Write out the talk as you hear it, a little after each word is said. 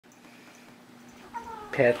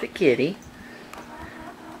Pat the kitty.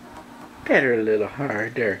 Pat her a little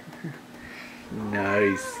harder.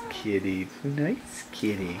 Nice kitty. Nice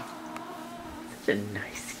kitty. Such a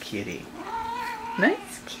nice kitty.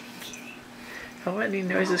 Nice kitty, kitty. How many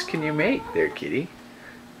noises can you make there, kitty?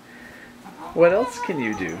 What else can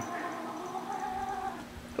you do?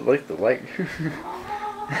 I like the light.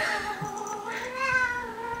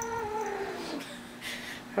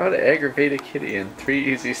 How to aggravate a kitty in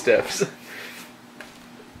 3 easy steps.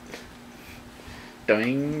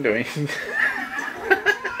 Doing, doing.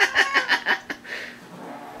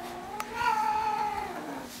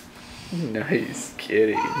 Nice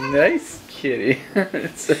kitty. Nice kitty.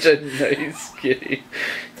 It's such a nice kitty.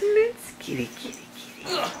 Nice kitty, kitty,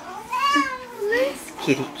 kitty. Nice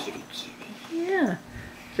kitty, kitty, kitty. Yeah.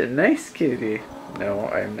 It's a nice kitty. No,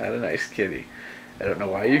 I'm not a nice kitty. I don't know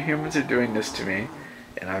why you humans are doing this to me,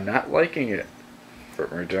 and I'm not liking it.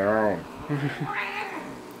 Put me down.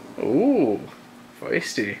 Ooh,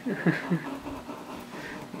 feisty.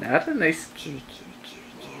 Not a nice kitty, kitty, kitty,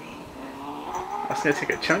 kitty. I was gonna take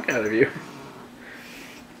a chunk out of you.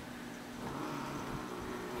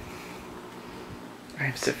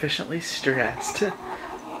 I'm sufficiently stressed.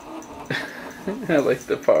 I like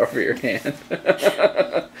the power of your hand.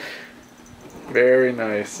 Very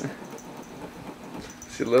nice.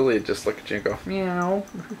 See, Lily just look at you and go, meow.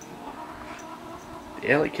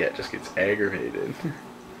 The alley cat just gets aggravated.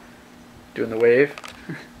 Doing the wave.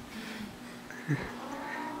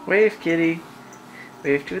 Wave, kitty.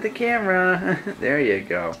 Wave to the camera. There you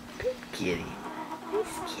go. Good kitty.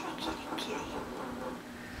 Nice kitty, kitty, kitty.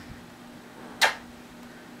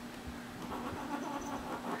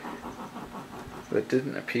 That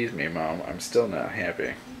didn't appease me, Mom. I'm still not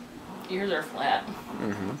happy. Ears are flat.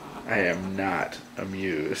 I am not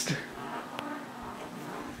amused.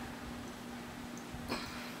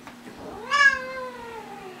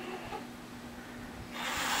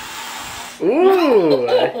 Ooh,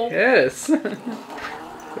 yes.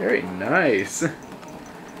 Very nice.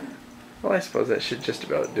 Well, I suppose that should just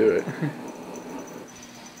about do it.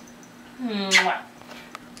 Mwah.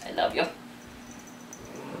 I love you.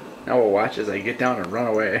 Now we'll watch as I get down and run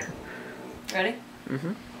away. Ready?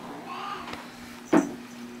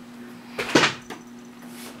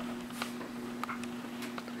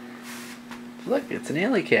 Look, it's an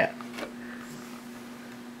alley cat.